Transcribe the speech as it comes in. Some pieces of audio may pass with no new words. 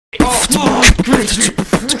Oh!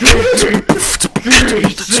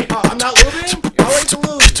 I'm not losing? I like to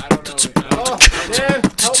lose. I don't know. Oh, man,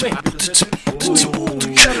 help me. Ooh,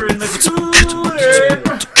 better in the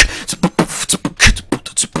scooter.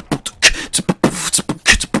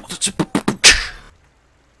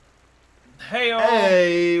 Hey,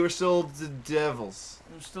 hey, we're still the devils.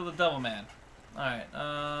 I'm still the devil man. Alright,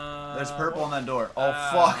 There's purple on that door. Oh,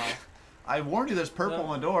 fuck. I warned you there's purple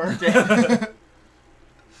on the door.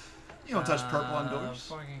 You don't touch purple on doors.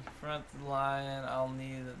 Before I can confront the lion, I'll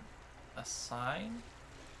need a sign?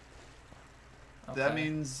 Okay. That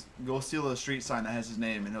means go steal a street sign that has his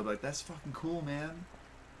name, and he'll be like, that's fucking cool, man.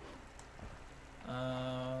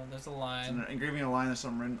 There's a line. It's an engraving a line or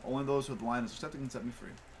something written. Only those with the line is accepted can set me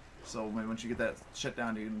free. So maybe once you get that shut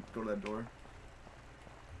down, you can go to that door.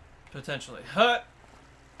 Potentially. Hut!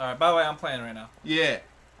 Alright, by the way, I'm playing right now. Yeah.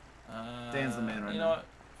 Dan's the man right now. You know what?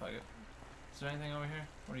 Fuck it. Is there anything over here?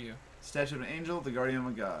 What are you? Statue of an angel, the guardian of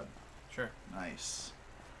a god. Sure. Nice.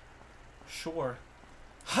 Sure.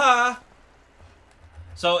 Ha!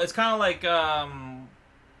 So it's kind of like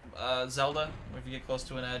Zelda, where if you get close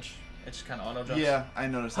to an edge, it just kind of auto jumps. Yeah, I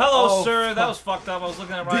noticed that. Hello, oh, sir. Fuck. That was fucked up. I was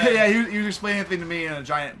looking at Ryan. Yeah, you was explaining anything to me, and a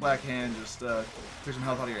giant black hand just took some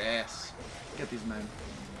health out of your ass. Get these men.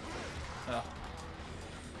 Oh.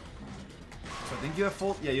 So I think you have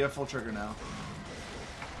full. Yeah, you have full trigger now.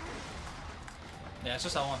 Yeah, it's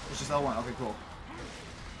just L1. It's just L1. Okay, cool.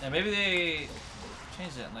 Yeah, maybe they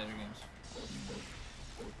changed it in later games.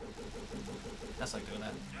 That's like doing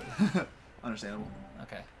that. Understandable.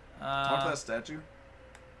 Okay. Talk to that statue.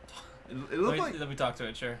 It looked like. Let me talk to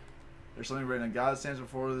it, sure. There's something written. God stands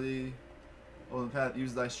before thee. Oh, the path.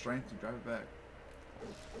 Use thy strength to drive it back.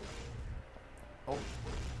 Oh.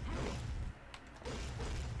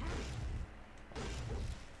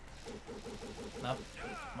 Nope.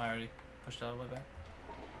 I already pushed it all the way back.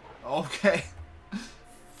 Okay.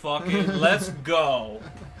 Fucking let's go.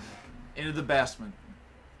 Into the basement.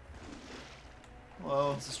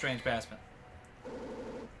 Hello. It's a strange basement.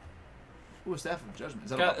 Ooh, a staff of judgment.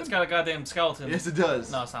 Is that It's got a goddamn skeleton. Yes, it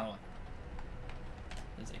does. No, it's not one.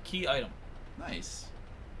 It's a key item. Nice.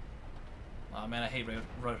 Oh man, I hate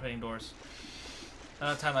rotating doors.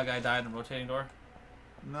 Another time that guy died in a rotating door.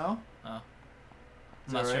 No. Oh.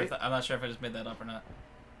 Is that right? I'm not sure if I just made that up or not.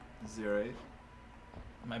 08.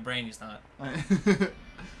 My brain is not. Uh-oh.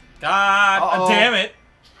 God damn it!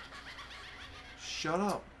 Shut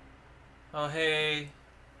up. Oh hey.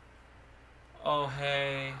 Oh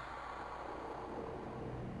hey.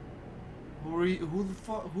 Who are you? Who the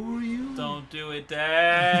fuck? Who are you? Don't do it,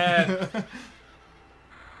 Dad. You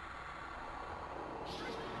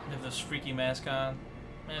have this freaky mask on.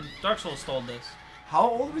 Man, Dark Souls stole this. How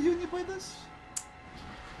old were you when you played this?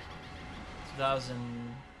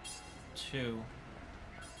 2002.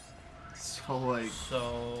 So like.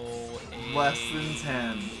 So less than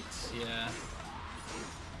 10. Yeah.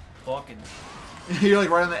 Fucking. You're like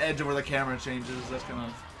right on the edge of where the camera changes. That's kind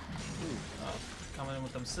of. Coming in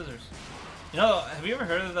with them scissors. You know, have you ever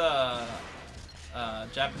heard of the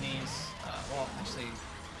Japanese? Well, actually,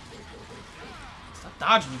 stop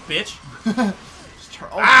dodging, you bitch! Just turn.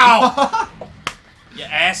 Ow! You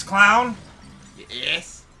ass clown! You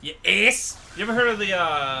ass. You ass! You ever heard of the?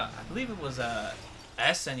 I believe it was a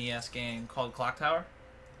SNES game called Clock Tower.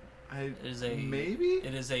 It is a maybe.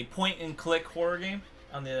 It is a point-and-click horror game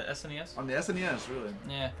on the SNES. On the SNES, really?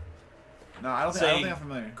 Yeah. No, I don't think I'm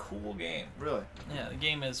familiar. Cool game. Really? Yeah, the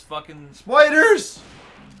game is fucking spiders.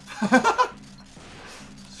 Fucking.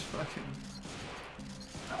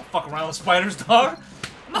 I don't fuck around with spiders, dog.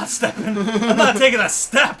 I'm not stepping. I'm not taking a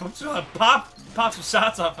step. I'm just gonna pop some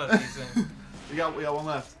shots off of these things. We got one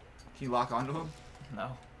left. Can you lock onto him?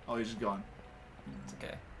 No. Oh, he's just gone. It's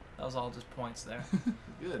okay. That was all just points there.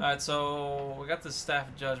 Good. Alright, so we got this Staff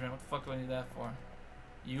of Judgment. What the fuck do I need that for?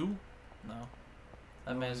 You? No.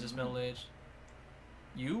 That man's just middle-aged.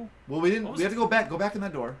 You? Well, we didn't. We have to go back. Go back in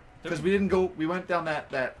that door because we didn't go. We went down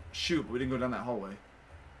that chute, but we didn't go down that hallway.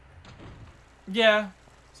 Yeah.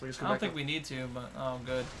 So I don't think we need to, but oh,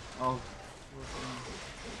 good. Oh.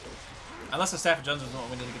 Unless the Staff of Judgment is what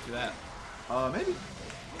we need to get through that. Maybe.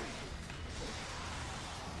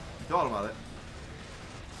 I thought about it.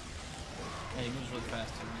 Yeah, he moves really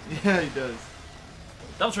fast too. Yeah, he does.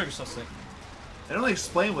 Double trigger's so sick. They don't really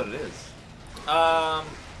explain what it is.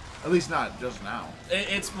 At least not just now.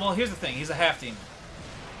 Well, here's the thing. He's a half demon.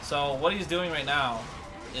 So what he's doing right now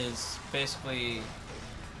is basically,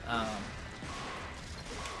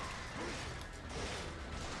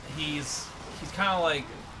 he's kind of like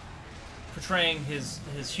portraying his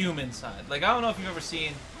human side. Like, I don't know if you've ever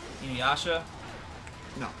seen Inuyasha.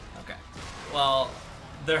 No. Okay. Well,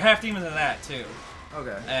 they're half demons in that too.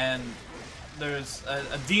 Okay. And there's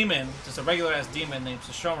a demon, just a regular ass demon named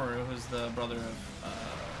Sesshomaru, who's the brother of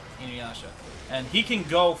Inuyasha. And he can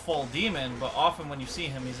go full demon, but often when you see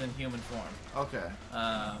him, he's in human form. Okay.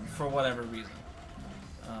 For whatever reason.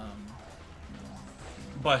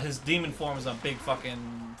 But his demon form is a big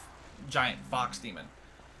fucking giant fox demon.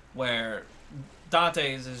 Where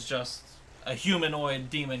Dante's is just a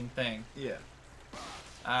humanoid demon thing. Yeah.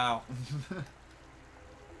 Ow.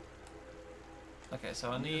 Okay,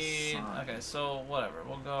 so I need... Okay, so whatever.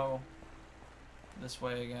 We'll go this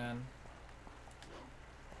way again.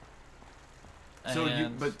 So,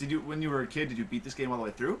 And, when you were a kid, did you beat this game all the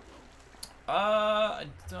way through? I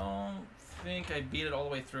don't think I beat it all the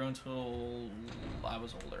way through until I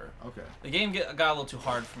was older. Okay. The game got a little too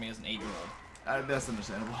hard for me as an 8-year-old. That's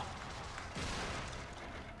understandable.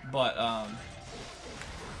 But,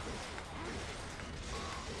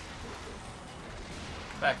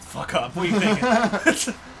 back the fuck up. What are you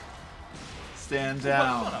thinking? Stand Come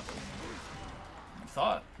down. on up. I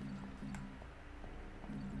thought.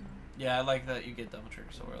 Yeah, I like that you get double trigger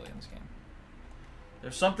so early in this game.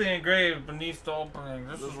 There's something engraved beneath the opening.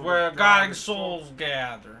 This is where guiding souls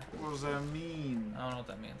gather. What does that mean? I don't know what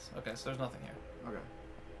that means. Okay, so there's nothing here. Okay.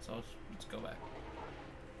 So let's go back.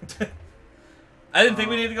 I didn't think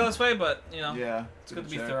we needed to go this way, but, you know, Yeah. it's good to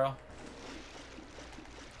be thorough.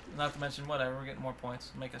 Not to mention, whatever, we're getting more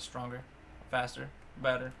points. Make us stronger, faster,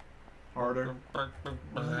 better. Harder. You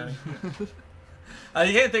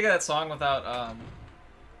can't think of that song without,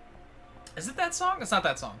 is it that song? It's not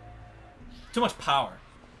that song. Too much power.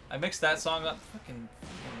 I mixed that song up. Fucking.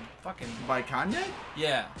 By Kanye?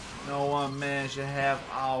 Yeah. No one man should have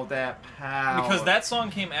all that power. Because that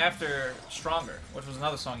song came after Stronger, which was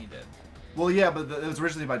another song he did. Well, yeah, but it was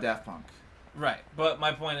originally by Daft Punk. Right. But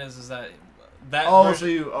my point is that that Oh, version, so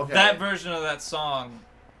you okay? that version of that song.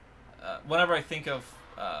 Whenever I think of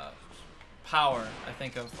power, I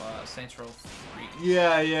think of Saints Row 3.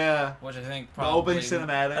 Yeah, yeah. Which I think The probably opening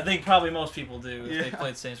cinematic. I think probably most people do if Yeah. they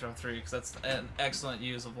played Saints Row 3, because that's an excellent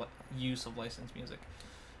use of licensed music.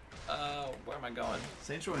 Where am I going?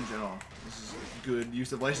 Saints Row in general. This is good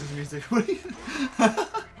use of licensed music. What are you?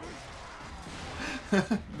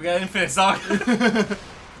 We got an infinite song.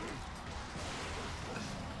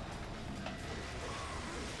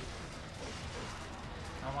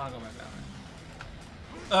 I want to go back down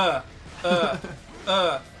there.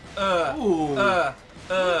 Ooh.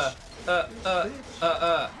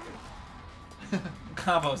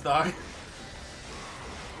 Combos, dog.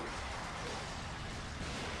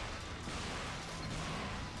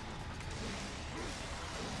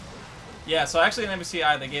 Yeah, so actually in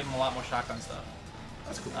MBCI they gave him a lot more shotgun stuff.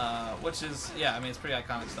 That's cool. Which is, yeah, I mean, it's pretty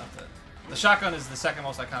iconic stuff. The shotgun is the second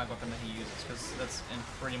most iconic weapon that he uses, because that's in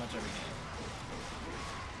pretty much every game.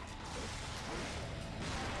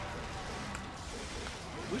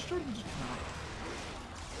 Which Jordan just come out?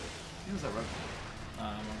 He was that right?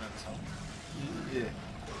 I'm gonna grab this home. Yeah.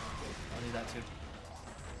 I'll need that too.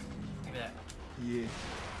 Give me that. Yeah.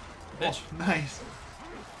 Bitch. Oh, nice.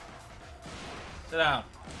 Sit down.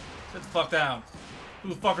 Sit the fuck down. Who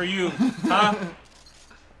the fuck are you? Huh?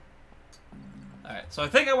 Alright, so I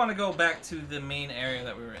think I want to go back to the main area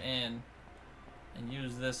that we were in and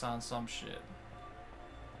use this on some shit.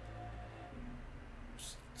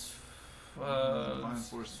 Line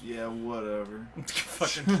Force. Yeah, whatever.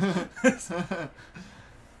 Fucking.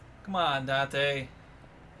 Come on, Dante.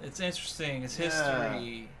 It's interesting. It's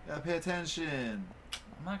history. Yeah, gotta pay attention.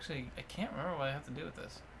 I can't remember what I have to do with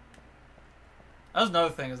this. That was another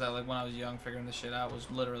thing, is that like when I was young, figuring this shit out was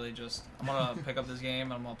literally just, I'm gonna pick up this game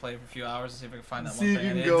and I'm gonna play it for a few hours and see if I can find that one See thing if I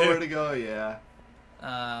you need can go to where do. to go, yeah.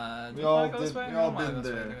 Do We I all wanna go this did- way? we I all don't wanna been go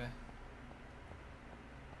this way there. anyway.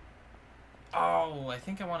 Oh, I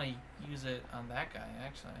think I want to use it on that guy,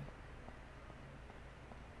 actually.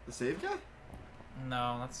 The save guy?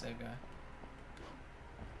 No, not the save guy.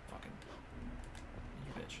 Fucking.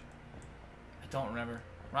 You bitch. I don't remember.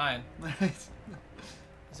 Ryan, Nice.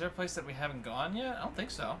 is there a place that we haven't gone yet? I don't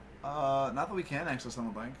think so. Not that we can access on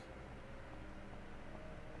the bank.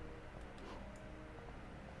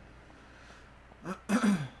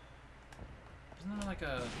 Isn't there like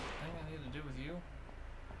a thing I need to do with you?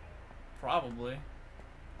 Probably.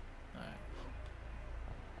 Alright.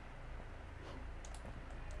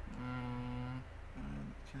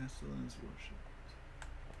 Castellan's worship.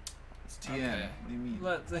 It's TN. Okay. What do you mean?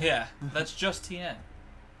 Yeah, that's just TN.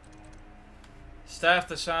 Staff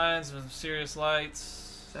that shines with mysterious lights.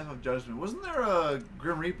 Staff of Judgment. Wasn't there a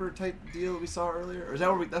Grim Reaper type deal we saw earlier? Or is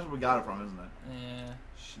that where that's where we got it from, isn't it? Yeah.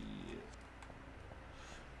 Shit.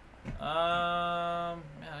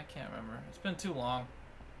 Man, I can't remember. It's been too long.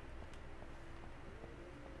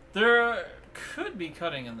 There could be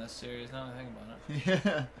cutting in this series, now that I think about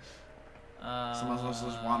it. Yeah. Someone else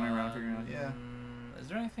just wandering around figuring out, yeah. Is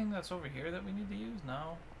there anything that's over here that we need to use?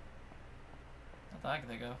 No. Not that I can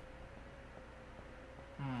think of.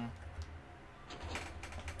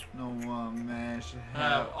 No one man should Have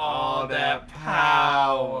have all that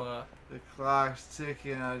power. The clock's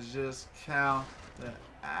ticking, I just count the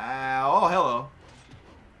ow. Oh, hello.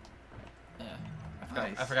 Yeah.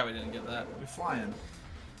 Nice. I forgot we didn't get that. We're flying.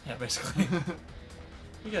 Yeah, basically.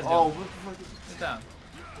 You guys Oh, go. what the fuck is Sit down.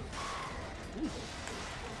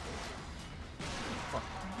 fuck?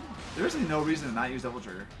 There's really no reason to not use double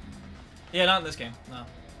trigger. Yeah, not in this game. No.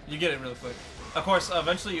 You get it really quick. Of course,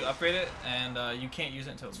 eventually you upgrade it, and you can't use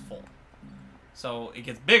it until it's full. So it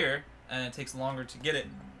gets bigger, and it takes longer to get it.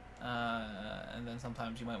 And then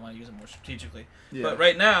sometimes you might want to use it more strategically. Yeah. But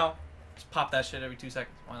right now, just pop that shit every 2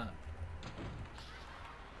 seconds. Why not?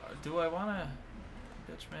 Do I want to...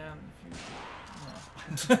 Bitch, man.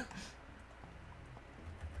 If you... No.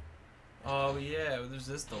 Oh, yeah. There's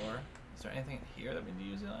this door. Is there anything in here that we need to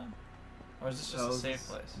use it on? Or is this just a safe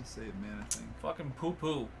place? A safe man, I think. Fucking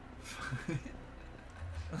poo-poo.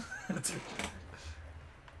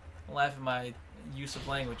 Laugh at my use of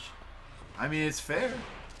language. I mean, it's fair.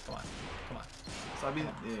 Come on. Come on. Stop being,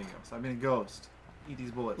 there you go. Stop being a ghost. Eat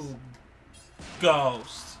these bullets. Ooh.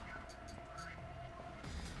 Ghost.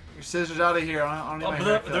 Your scissors out of here. I don't need my But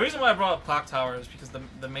haircut. the reason why I brought up Clock Tower is because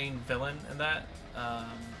the main villain in that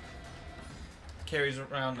carries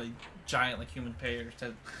around a giant like human pair,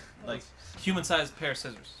 like human-sized pair of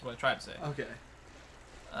scissors. Is what I tried to say. Okay.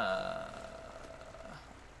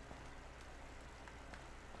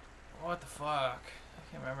 What the fuck? I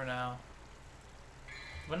can't remember now.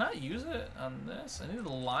 Did I not use it on this? I needed a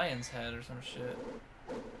lion's head or some shit.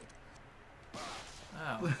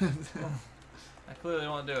 Wow. I clearly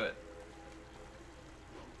don't want to do it.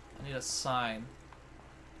 I need a sign.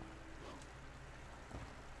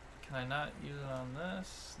 Can I not use it on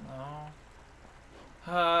this? No.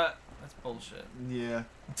 That's bullshit. Yeah.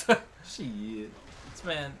 Shit. This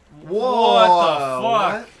man. Whoa. What the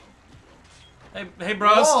fuck? What? Hey,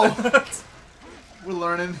 bros. Whoa. We're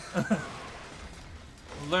learning.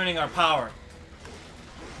 Learning our power.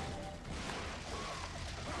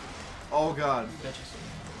 Oh god. Bitches.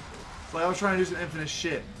 It's like I was trying to do some infinite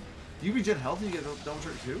shit. You regen health and you get double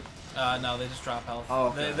trigger too? No, they just drop health. Oh,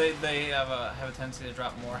 okay. They have a tendency to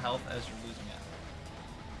drop more health as you're losing it.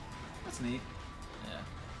 That's neat. Yeah.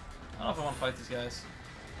 I don't know if I want to fight these guys.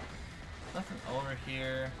 Nothing over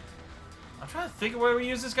here. I'm trying to think of where we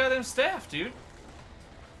use this goddamn staff, dude.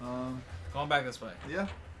 Going back this way. Yeah.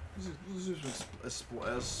 This is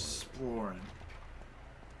exploring.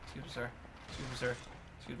 Excuse me, sir. Excuse me, sir.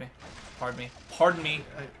 Excuse me. Pardon me. Pardon me.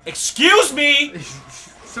 Excuse me!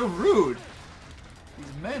 So rude.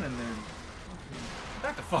 These men in there.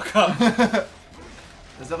 Back the fuck up.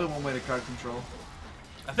 There's definitely one way to card control.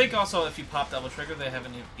 I think also if you pop double trigger, they have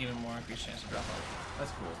an even more increased chance to drop health.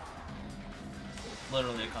 That's cool.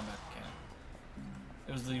 Literally a comeback mechanic.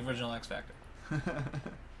 It was the original X Factor.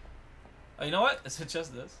 Oh, you know what? Is it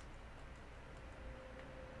just this?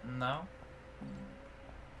 No.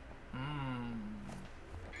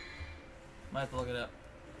 Might have to look it up.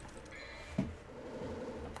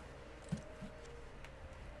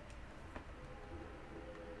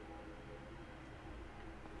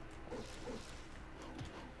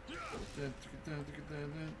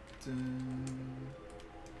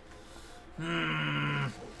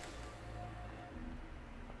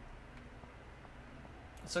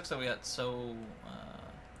 It sucks that we got so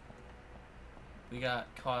we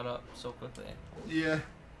got caught up so quickly. Yeah.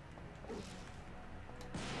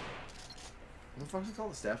 What the fuck is it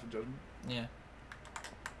called? The Staff of Judgment? Yeah.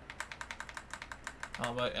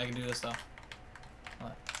 Oh, but I can do this though.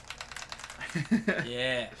 What?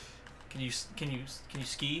 Yeah. Can you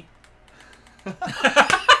ski?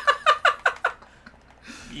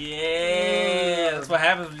 Yeah. That's what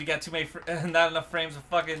happens when you got too many not enough frames of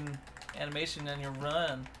fucking animation on your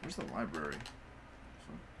run. Where's the library?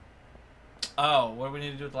 Oh, what do we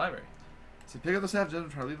need to do with the library? So pick up the Staff of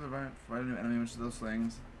Judgment, try to leave the environment, find a new enemy, which is those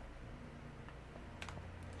things.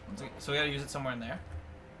 So we gotta use it somewhere in there?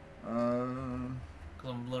 Because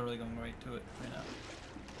I'm literally going right to it right now.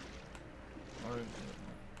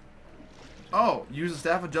 Oh, use the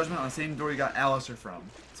Staff of Judgment on the same door you got Alistair from.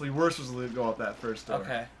 So we were supposed to go up that first door.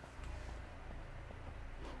 Okay.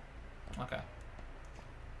 Okay.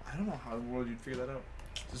 I don't know how in the world you'd figure that out.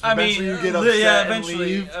 Just I mean, you get upset yeah, and eventually,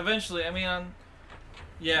 leave. eventually. I mean,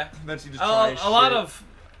 yeah. Eventually, just try a lot of.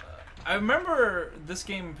 I remember this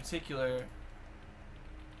game in particular.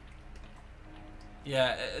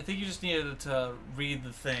 Yeah, I think you just needed to read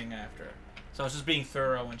the thing after. So it's just being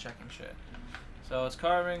thorough and checking shit. So it's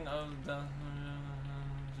carving of the...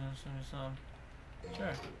 Sure.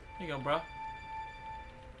 Here you go, bro.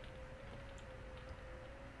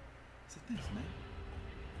 So thanks, man.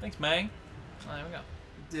 Thanks, Mang. Oh, there we go.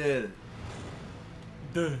 Did it.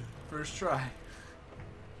 Duh. First try.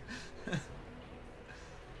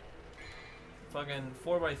 Fucking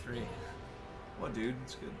 4x3. What, dude?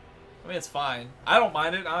 It's good. I mean, it's fine. I don't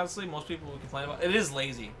mind it, honestly. Most people would complain about it. It is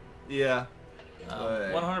lazy. Yeah.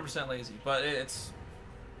 100% lazy. But it's...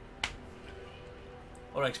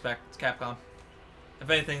 What do I expect? It's Capcom. If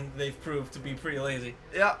anything, they've proved to be pretty lazy.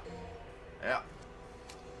 Yeah. Yeah.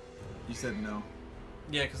 You said no.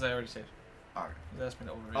 Yeah, because I already saved. Alright. You asked me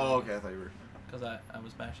to override. Oh, okay. I thought you were... Because I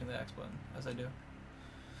was mashing the X button, as I do.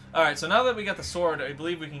 Alright, so now that we got the sword, I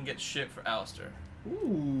believe we can get shit for Alistair.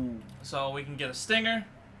 Ooh. So we can get a stinger,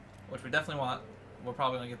 which we definitely want. We're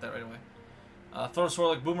probably going to get that right away. Throw the sword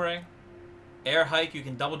like boomerang. Air hike, you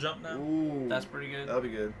can double jump now. Ooh. That's pretty good. That'll be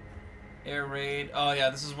good. Air raid. Oh yeah,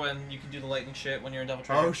 this is when you can do the lightning shit when you're in Devil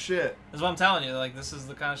Trigger. Oh shit. This is what I'm telling you. Like, this is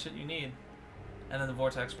the kind of shit you need. And then the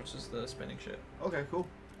vortex, which is the spinning shit. Okay, cool.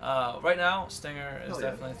 Right now, stinger is Hell yeah.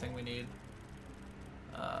 definitely a thing we need.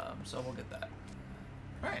 So we'll get that.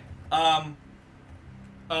 Alright.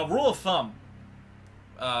 Rule of thumb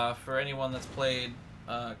for anyone that's played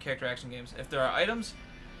character action games: if there are items,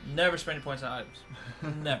 never spend your points on items.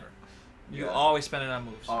 Never. You Yeah. always spend it on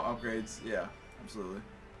moves. Upgrades. Yeah, absolutely.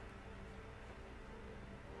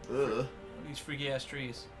 Ugh. Look at these freaky ass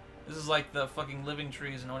trees. This is like the fucking living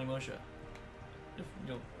trees in Onimusha.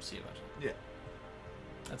 You'll see a bunch. Yeah.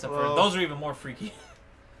 That's up Well- for those are even more freaky.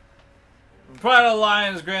 Pride of the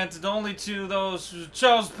Lion is granted only to those who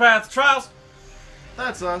chose the path of trials.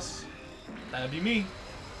 That's us. That'd be me.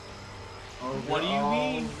 Oh, What do you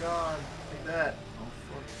mean? Oh god. Take that. Oh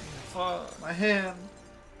Fuck. fuck. My hand.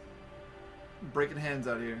 I'm breaking hands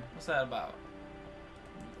out here. What's that about?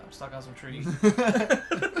 I'm stuck on some tree. You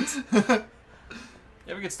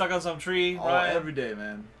ever get stuck on some tree, Oh, Ryan? every day,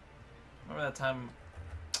 man. Remember that time?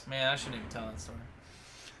 Man, I shouldn't even tell that story.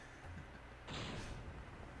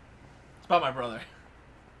 It's about my brother.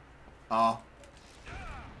 Oh.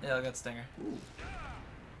 Yeah, I got stinger. Ooh.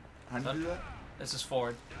 How do you do that? It's just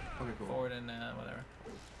forward. Okay, cool. Forward and whatever.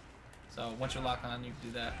 So once you're locked on, you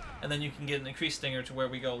can do that. And then you can get an increased stinger to where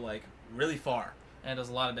we go, like, really far. And it does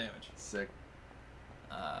a lot of damage. Sick.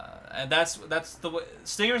 And that's the way.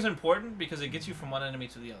 Stinger is important because it gets you from one enemy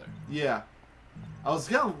to the other. Yeah. I was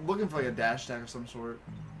kind of looking for like a dash attack of some sort.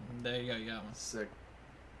 There you go, you got one. Sick.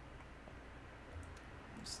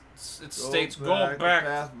 It states, go the back.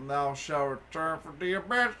 path thou shalt return for the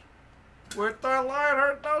abyss. With thy light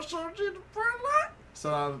art thou shalt see the bright light.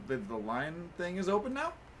 So now the line thing is open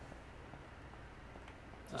now?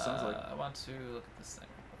 So it sounds like I want to look at this thing.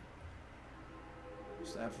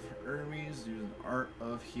 Staff of Hermes using art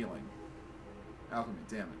of healing. Alchemy,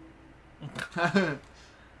 damn it.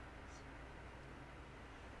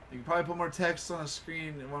 You can probably put more text on a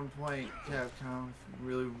screen at one point, Capcom, if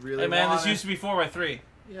you really Hey man, wanted. this used to be 4x3.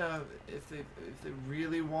 Yeah, if they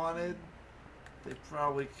really wanted, they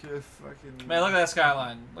probably could fucking. Man, look at that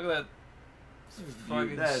skyline. Look at that.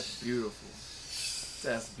 Dude, that's beautiful.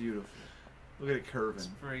 That's beautiful. Look at it curving. It's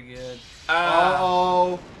pretty good.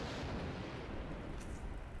 Uh-oh.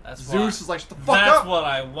 That's Zeus what, is like, shut the fuck that's up. what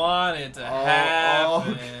I wanted to Oh,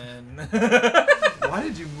 happen. Why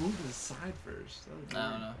did you move to the side first? That was I don't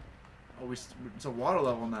weird. know. Oh, it's a water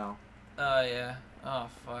level now. Oh, yeah. Oh,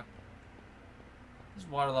 fuck. There's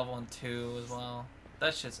water level in 2 as well.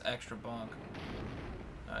 That shit's extra bunk.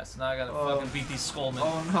 Alright, so now I gotta fucking beat these skullmen.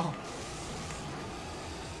 Oh, no.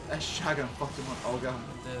 That shotgun fucked him up. Oh, God.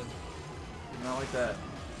 It did. Not like that.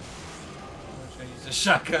 I'm gonna use a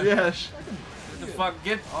shotgun. Yeah, shotgun. Get the fuck,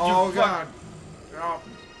 get Oh, your God. fuck. Oh.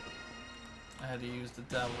 I had to use the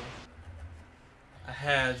devil. I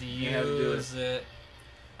had to You had to do use it.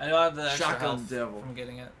 I know I have the extra Shotgun health devil. from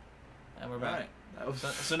getting it. And we're back. Right. That was...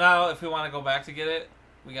 So now, if we want to go back to get it,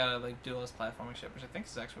 we gotta like do all this platforming shit, which I think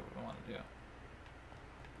is actually what we want to do.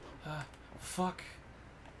 Fuck.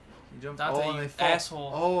 He jumped. Dante, and you they fall.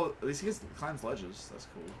 asshole. Oh, at least he gets climbs ledges. That's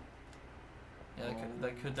cool. Yeah,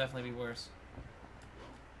 that could definitely be worse.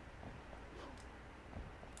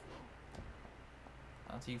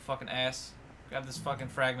 Dante, you fucking ass. Grab this fucking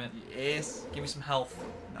fragment. Yes. Give me some health.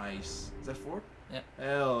 Nice. Is that 4? Yeah.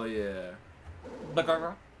 Hell yeah.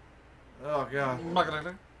 So Oh god.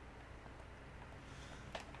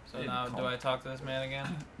 now, do I talk to this man again?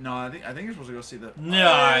 No, I think you're supposed to go see the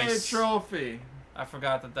Nice. Hey, trophy. I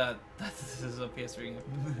forgot that this is a PS3 game.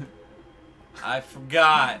 I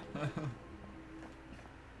forgot.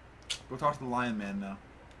 Go talk to the Lion Man now.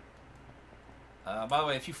 By the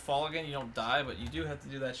way, if you fall again, you don't die, but you do have to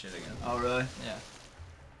do that shit again. Oh, really? Yeah.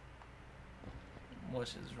 Which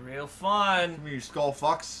is real fun. Come here, you skull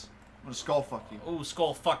fucks. I'm gonna skull fuck you. Ooh,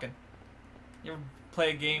 skull fucking. You ever play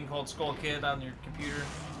a game called Skull Kid on your computer?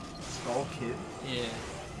 Skull Kid? Yeah.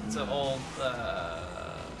 It's an old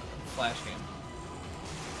Flash game.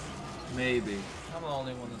 Maybe. I'm the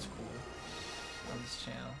only one that's cool on this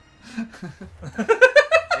channel.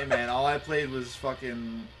 Hey man, all I played was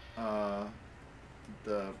fucking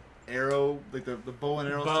the arrow, like the bow and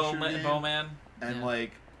arrows Bowman. and yeah.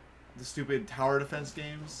 like the stupid tower defense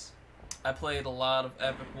games. I played a lot of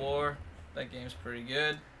Epic War. That game's pretty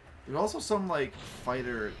good. There's also some like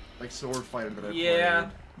fighter, like sword fighter that I played. Yeah,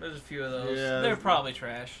 there's a few of those. Yeah, They're probably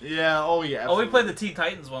trash. Yeah, oh yeah. Absolutely. Oh, we played the absolutely. Teen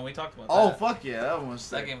Titans one. We talked about Oh that. fuck yeah, that one was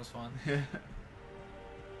sick. That game was fun. Yeah.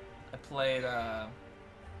 I played, I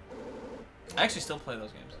actually still play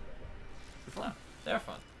those games. They're fun. They're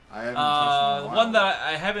fun. I haven't touched them in a while. One that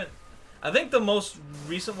I haven't, I think the most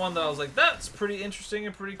recent one that I was like, that's pretty interesting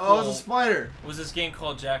and pretty cool. Oh, it's a spider. Was this game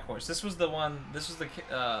called Jack Horse. This was the one, this was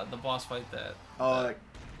the boss fight that. Oh, like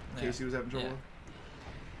Casey was having trouble yeah. with?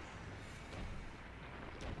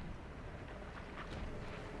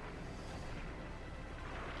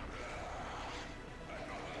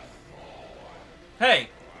 Hey!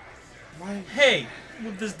 Why? Hey!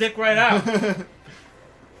 Move this dick right out! Don't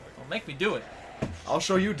make me do it. I'll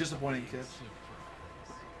show you disappointing kids.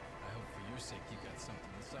 I hope for your sake you got something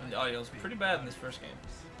inside. The audio was pretty bad in this first game.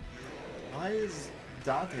 Why is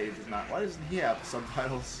Dante just not? Why doesn't he have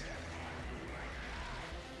subtitles?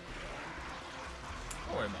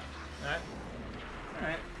 Don't worry about it. Alright?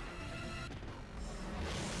 Alright.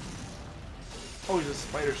 Oh, he's a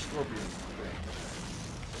spider scorpion thing.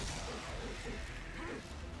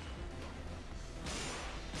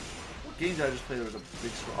 What game did I just play that was a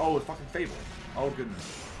big scorpion? Oh, it's fucking Fable. Oh,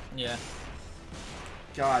 goodness. Yeah.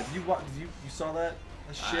 God, you saw that?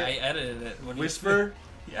 That shit? I edited it. When Whisper?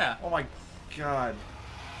 Yeah. Oh my god.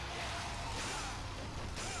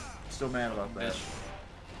 Still mad about that. Bitch.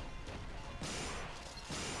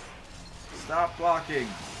 Stop blocking.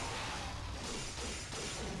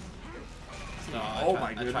 No, Oh I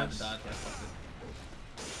my tried goodness. to dodge, but I fucked it.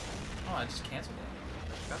 Oh, I just canceled it.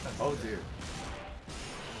 I forgot that. Oh dear.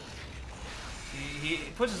 He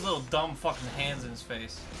puts his little dumb fucking hands in his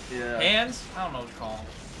face. Yeah. Hands? I don't know what to call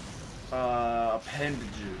them.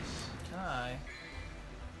 Appendages. Can I?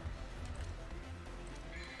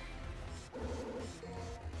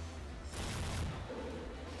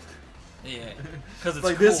 Yeah. Because it's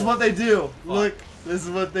Like, cool. this is what they do. Fuck. Look, this is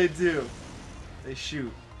what they do. They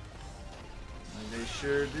shoot. And they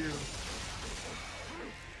sure do.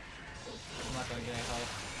 I'm not gonna get any help.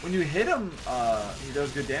 When you hit him, he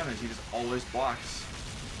does good damage. He just always blocks.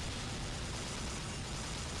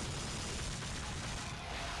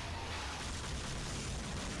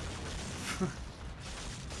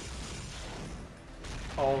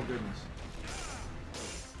 Oh goodness.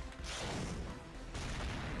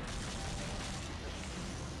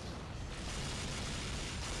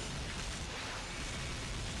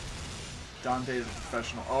 Dante's a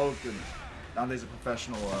professional. Oh goodness. Dante's a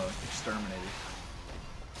professional exterminator.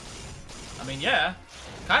 I mean, yeah.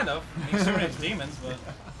 Kind of. He exterminates demons, but...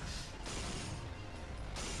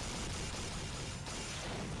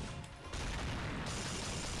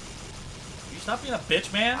 You stop being a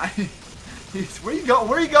bitch, man? Where you go?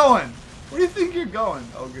 Where are you going? Where do you think you're going?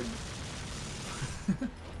 Oh goodness.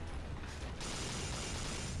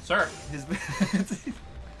 Sir. His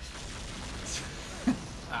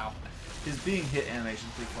Ow. his being hit animation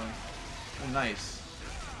is pretty funny. Oh, nice.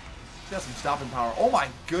 He's got some stopping power. Oh my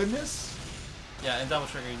goodness. Yeah, and double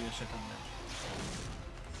trigger, you do a shit ton of damage.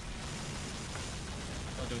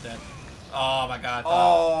 Don't do that. Oh my god.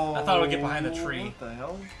 I thought it would get behind the tree. What the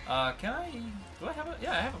hell? Can I... Do I have a...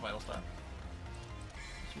 Yeah, I have a vital star.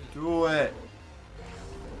 Do it.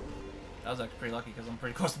 That was actually pretty lucky because I'm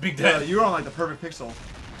pretty close to being Yeah, dead. you're on like the perfect pixel.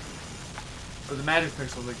 Or the magic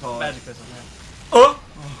pixel they call it. Magic pistol, man. Oh!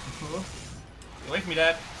 Get away from me,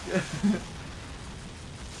 Dad.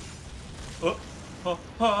 Oh! Ha!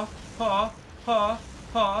 Ha! Ha! Ha!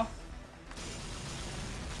 Ha!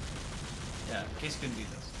 Yeah, Casey couldn't beat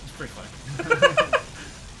this. It's pretty funny.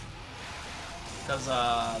 Because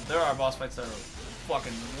there are boss fights that are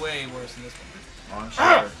fucking way worse than this one. Oh, I'm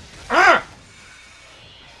sure.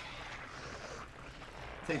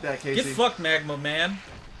 Take that, Casey. Get fucked, Magma Man.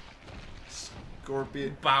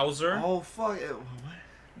 Scorpion. Bowser. Oh fuck!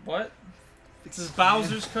 What? This is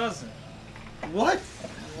Bowser's cousin. What?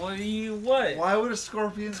 What do you what? Why would a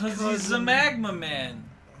scorpion's Because cousin? he's a Magma Man.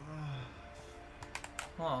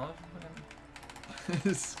 Oh,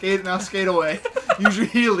 Skate now, skate away. Use your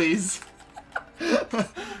Heelys.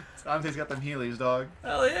 Dante's got them Heelys, dog.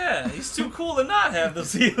 hell yeah. He's too cool to not have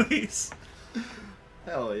those Heelys.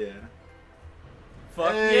 Hell yeah.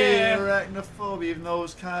 Fuck hey, yeah. arachnophobia, even though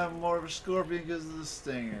it's kind of more of a scorpion because of the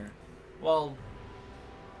stinger. Well,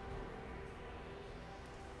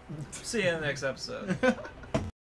 see you in the next episode.